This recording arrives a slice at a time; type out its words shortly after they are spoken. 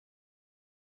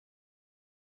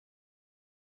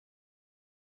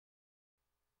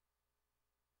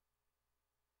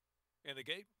in the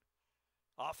gate.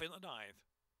 Off in the ninth.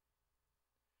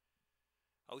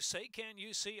 Oh, Say Can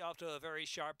You See off to a very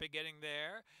sharp beginning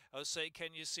there. Oh, Say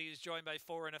Can You See is joined by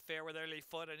Four in Affair with Early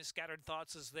Foot, and Scattered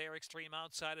Thoughts is there. Extreme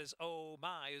Outside is Oh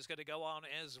My, who's going to go on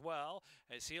as well.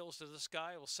 As Heels to the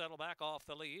Sky will settle back off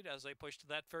the lead as they push to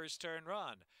that first turn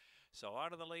run. So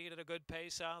out of the lead at a good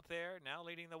pace out there. Now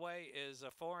leading the way is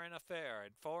a Four in Affair,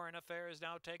 and Four in Affair is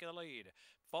now taking the lead.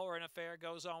 Four in Affair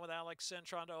goes on with Alex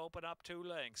Cintron to open up 2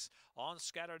 lengths. On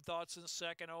Scattered Thoughts in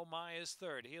second. Oh My is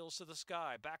third. Heels to the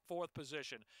Sky, back 4th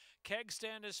position. Keg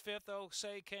Stand is 5th. Oh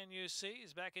Say Can You See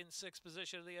is back in 6th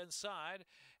position to the inside.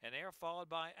 And they're followed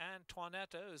by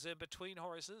Antoinetta, who's in between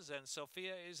horses. And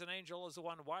Sophia Is an Angel is the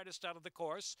one widest out of the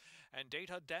course. And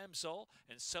Data Damsel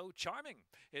and So Charming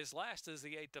is last as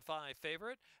the 8-5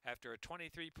 favorite after a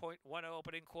 23.10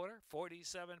 opening quarter,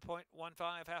 47.15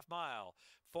 half mile.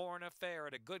 Four in Affair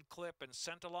at a good clip and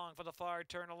sent along for the far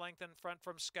turn, a length in front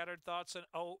from Scattered Thoughts and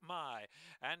Oh My.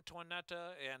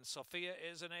 Antoinetta and Sophia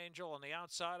Is an Angel on the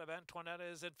outside of Antoinetta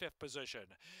is in 5th position.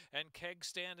 And Keg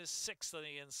Stand is 6th on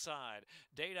the inside.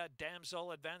 Data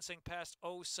Damsel advancing past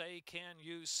Oh Say Can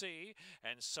You See.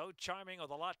 And So Charming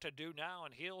with a lot to do now,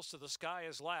 and Heels to the Sky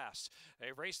is last.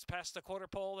 They raced past the quarter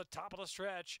pole, the top of the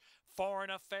stretch. Four in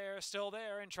Affair still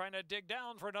there and trying to dig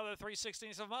down for another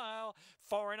 3/16 of a mile.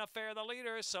 Four in Affair the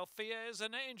leader. Sophia Is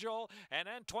an Angel, and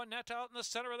Antoinette out in the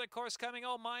center of the course coming.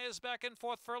 Oh My is back and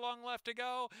forth, furlong left to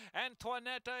go.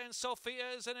 Antoinetta and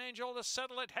Sophia Is an Angel to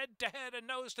settle it head to head and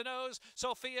nose to nose.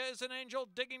 Sophia Is an Angel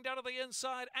digging down to the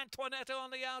inside. Antoinetta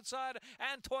on the outside.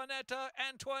 Antoinetta,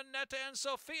 and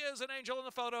Sophia Is an Angel in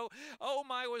the photo. Oh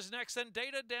My was next, and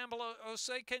Data Damsel, Oh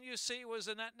Say Can You See was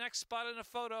in that next spot in the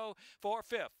photo for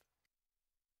 5th.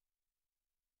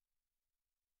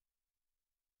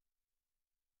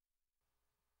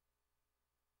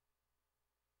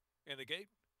 In the gate.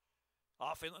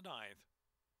 Off in the ninth.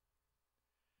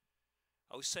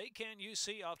 Oh Say Can You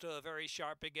See off to a very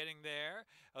sharp beginning there.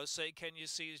 Oh Say Can You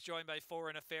See is joined by Four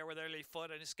in Affair with Early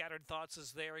Foot, and Scattered Thoughts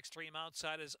is there. Extreme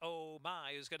Outside is Oh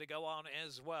My, who's going to go on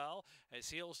as well. As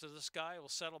Heels to the Sky will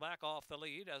settle back off the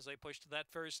lead as they push to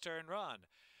that first turn run.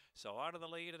 So out of the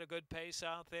lead at a good pace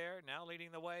out there. Now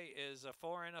leading the way is a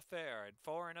Four in Affair, and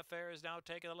Four in Affair is now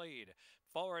taking the lead.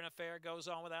 Four in Affair goes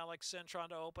on with Alex Cintron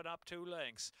to open up 2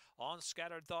 lengths. On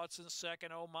Scattered Thoughts in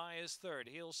second. Oh My is third.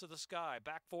 Heels to the Sky,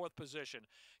 back 4th position.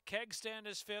 Keg Stand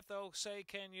is 5th. Oh Say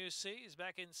Can You See is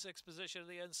back in 6th position to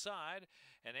the inside.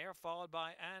 And they're followed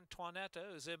by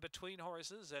Antoinetta, who's in between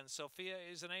horses. And Sophia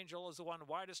Is an Angel is the one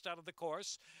widest out of the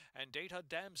course. And Data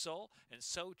Damsel and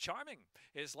So Charming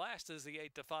is last as the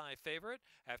 8-5 favorite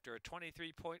after a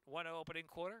 23.10 opening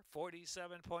quarter,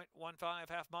 47.15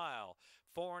 half mile.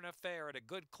 Four in Affair at a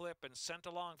good clip and sent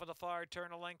along for the far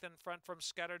turn, a length in front from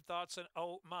Scattered Thoughts and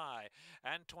Oh My.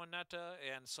 Antoinetta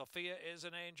and Sophia Is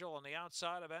an Angel on the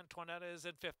outside of Antoinetta is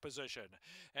in 5th position.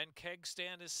 And Keg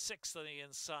Stand is 6th on the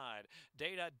inside.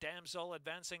 Data Damsel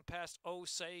advancing past Oh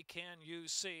Say Can You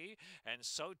See. And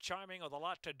So Charming with a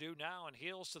lot to do now, and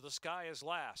Heels to the Sky is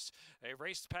last. They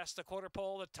raced past the quarter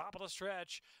pole, the top of the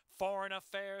stretch. Four in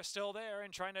Affair still there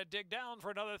and trying to dig down for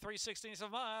another 3/16 of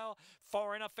a mile.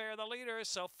 Four in Affair the leader.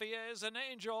 Sophia Is an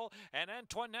Angel, and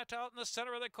Antoinette out in the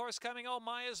center of the course coming. Oh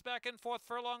My is back and forth,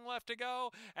 furlong left to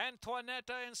go.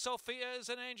 Antoinetta and Sophia Is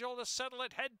an Angel to settle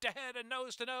it head to head and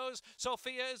nose to nose.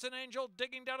 Sophia Is an Angel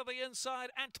digging down to the inside.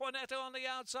 Antoinetta on the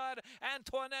outside.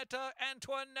 Antoinetta,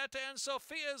 and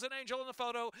Sophia Is an Angel in the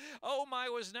photo. Oh My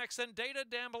was next, and Data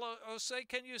Damsel, Oh Say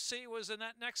Can You See was in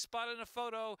that next spot in the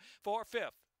photo for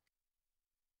 5th.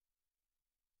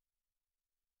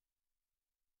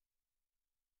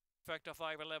 Trifecta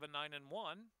 5, 11, 9, and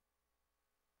 1.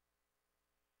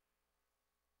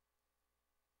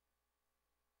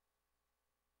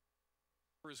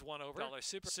 Is 1 over.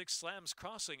 Super 6 Slams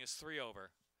Crossing is 3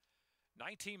 over.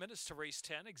 19 minutes to race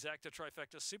 10. Exacta,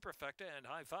 Trifecta, Superfecta, and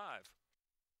High 5.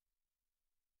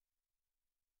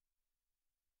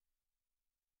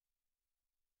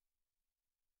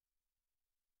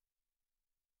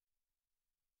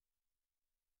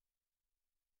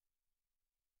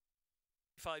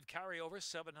 $5 carryover,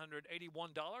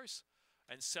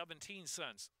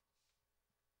 $781.17.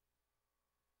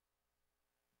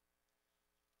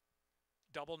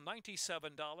 Double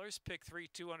 $97, pick 3,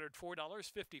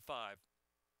 $204.55.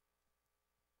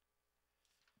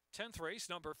 10th race,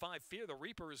 number 5, Fear the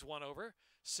Reaper is 1 over.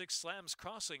 6 Slams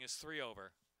Crossing is 3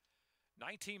 over.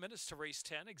 19 minutes to race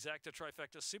 10, Exacta,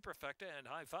 Trifecta, Superfecta, and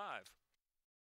High 5.